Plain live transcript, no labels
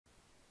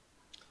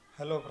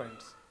Hello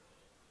friends.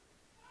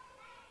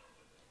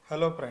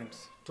 Hello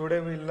friends. Today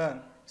we learn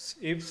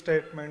if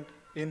statement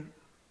in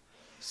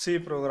C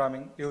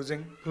programming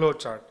using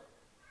flowchart.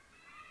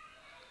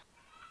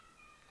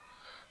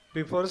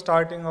 Before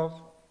starting off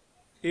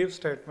if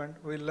statement,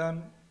 we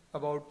learn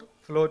about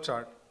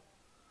flowchart.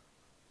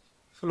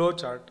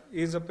 Flowchart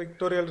is a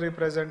pictorial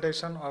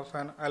representation of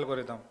an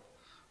algorithm.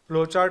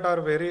 Flowchart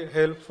are very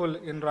helpful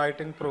in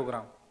writing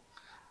program.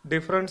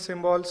 Different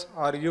symbols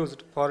are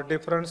used for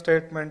different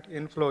statement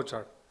in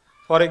flowchart.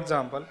 For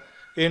example,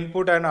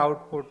 input and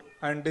output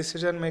and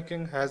decision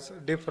making has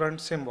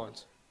different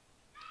symbols.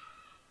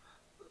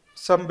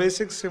 Some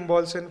basic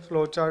symbols in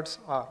flowcharts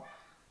are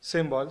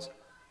symbols,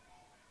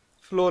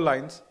 flow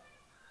lines,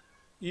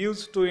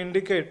 used to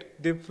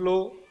indicate the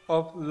flow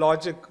of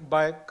logic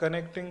by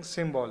connecting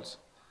symbols,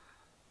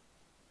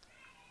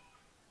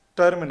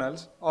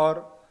 terminals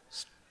or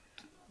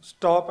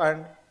stop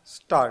and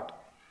start,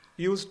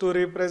 used to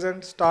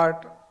represent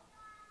start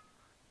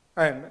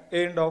and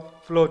end of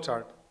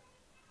flowchart,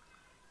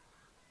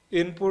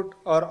 input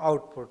or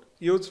output,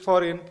 used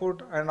for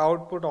input and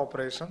output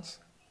operations,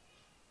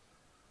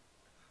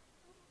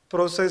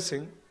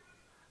 processing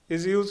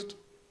is used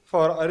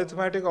for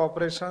arithmetic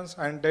operations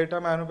and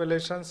data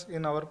manipulations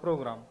in our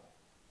program.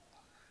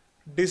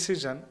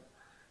 Decision,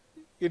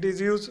 it is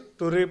used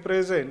to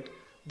represent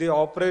the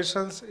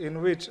operations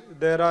in which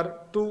there are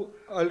two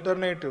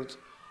alternatives,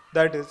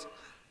 that is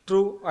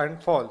true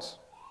and false.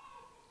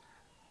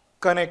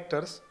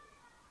 Connectors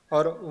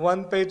or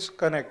one page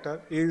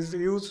connector is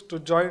used to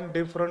join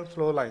different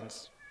flow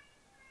lines.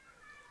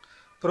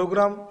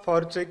 Program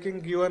for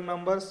checking given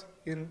numbers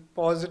in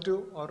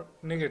positive or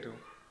negative.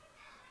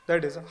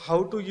 That is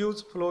how to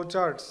use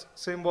flowcharts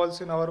symbols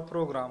in our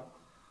program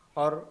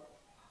or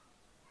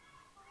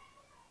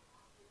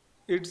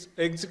its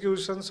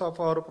executions of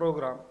our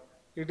program.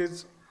 It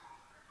is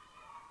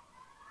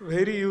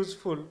very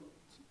useful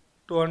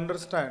to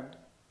understand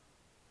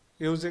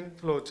using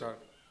flowchart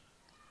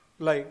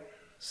like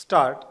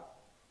start,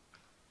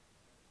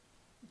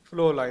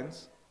 flow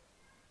lines,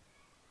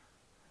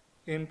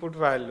 input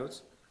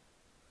values,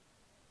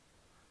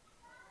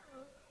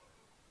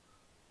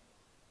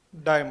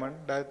 diamond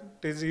that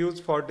is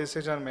used for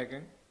decision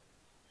making.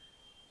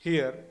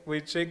 Here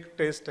we check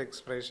test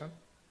expression.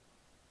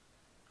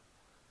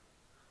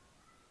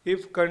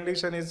 If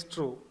condition is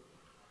true,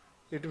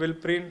 it will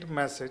print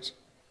message,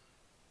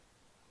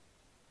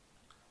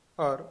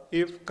 or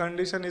if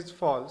condition is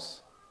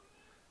false,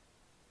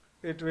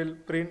 it will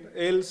print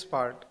else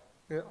part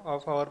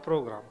of our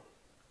program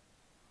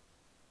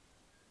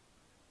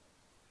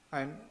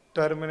and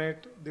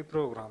terminate the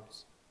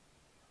programs.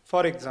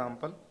 For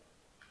example,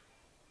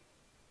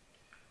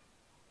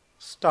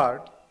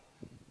 start,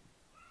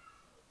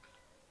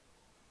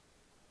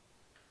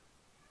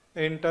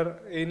 enter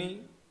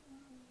any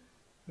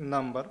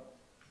number,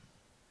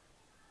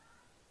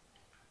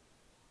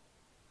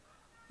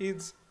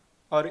 is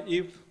or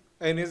if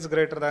n is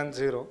greater than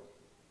 0,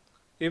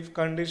 if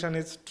condition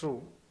is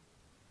true,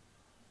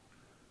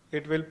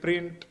 it will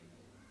print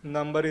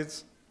number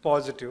is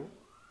positive,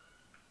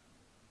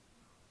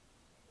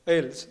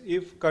 else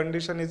if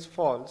condition is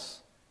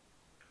false,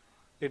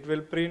 it will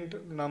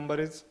print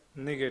number is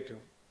negative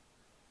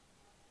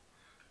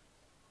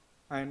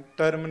and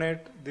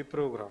terminate the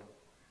program.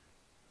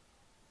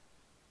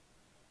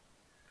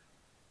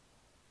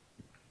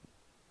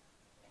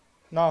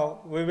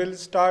 Now we will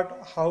start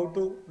how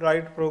to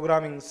write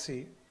program in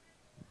C.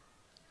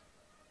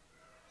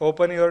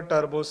 Open your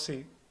Turbo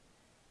C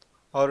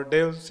or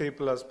Dev C++.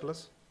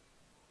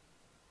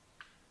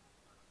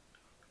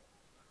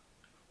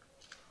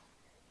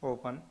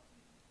 Open.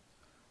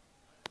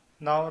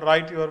 Now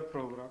write your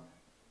program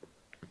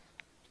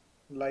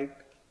like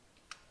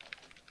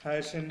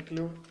hash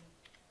include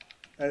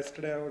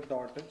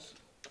stdio.h.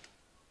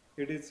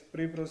 It is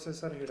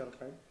preprocessor header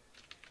file.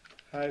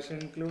 Hash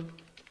include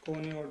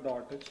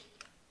conio.h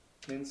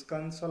means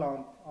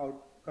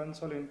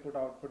console input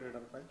output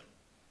header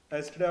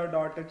file.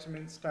 stdio.h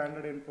means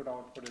standard input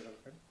output header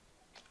file.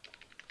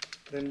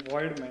 Then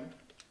void main.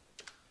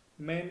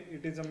 Main,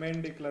 it is a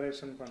main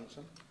declaration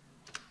function.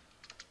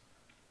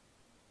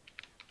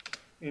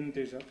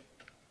 Integer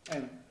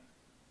n.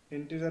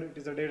 Integer, it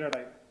is a data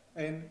type.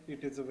 N,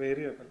 it is a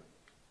variable.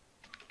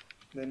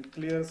 Then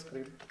clear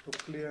screen to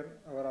clear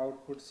our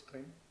output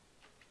screen.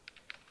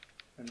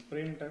 And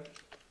printf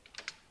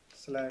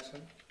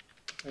 /n,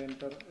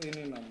 enter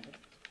any number.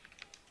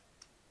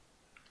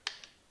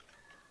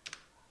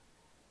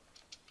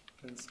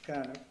 Then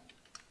scanf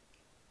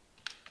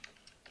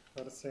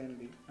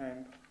 %d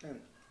and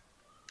n.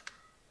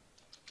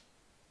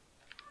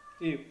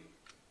 If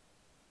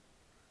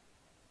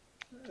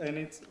n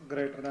is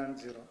greater than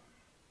 0,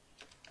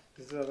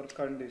 this is our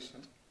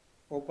condition,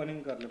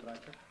 opening curly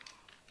bracket,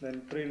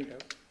 then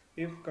printf,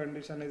 if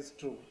condition is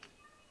true,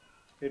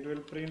 it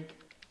will print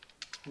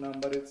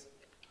number is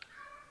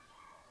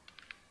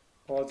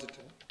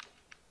positive,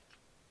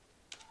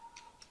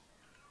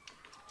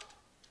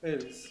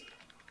 else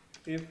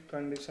if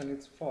condition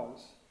is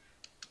false,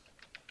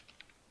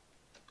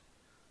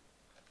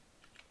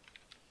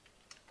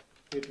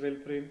 it will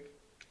print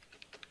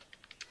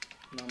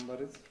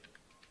number is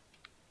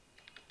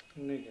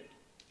negative.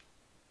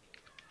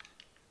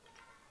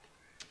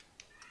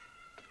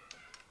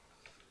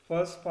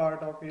 First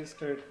part of each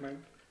statement,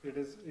 it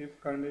is if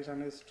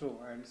condition is true,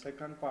 and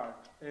second part,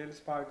 else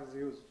part is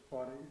used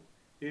for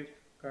if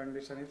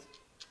condition is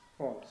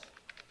false.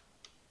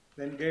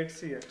 Then get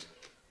ch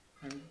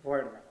and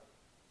void main.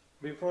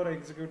 Before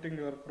executing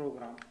your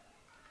program,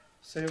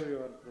 save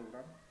your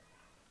program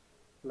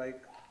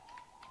like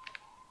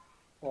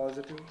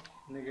positive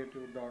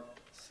negative dot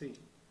c.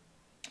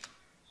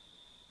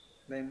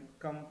 Then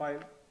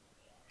compile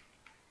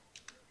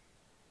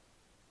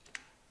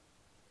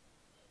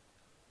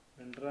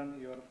and run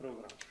your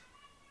program.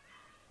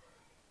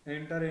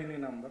 Enter any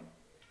number,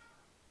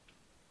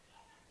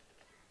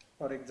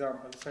 for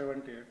example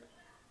 78.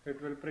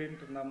 It will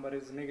print number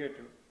is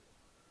negative.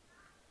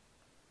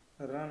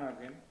 Run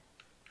again.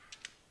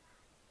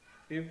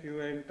 If you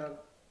enter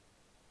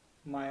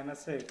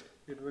 -8,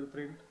 it will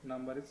print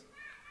number is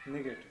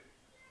negative.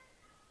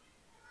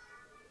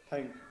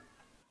 Thank you.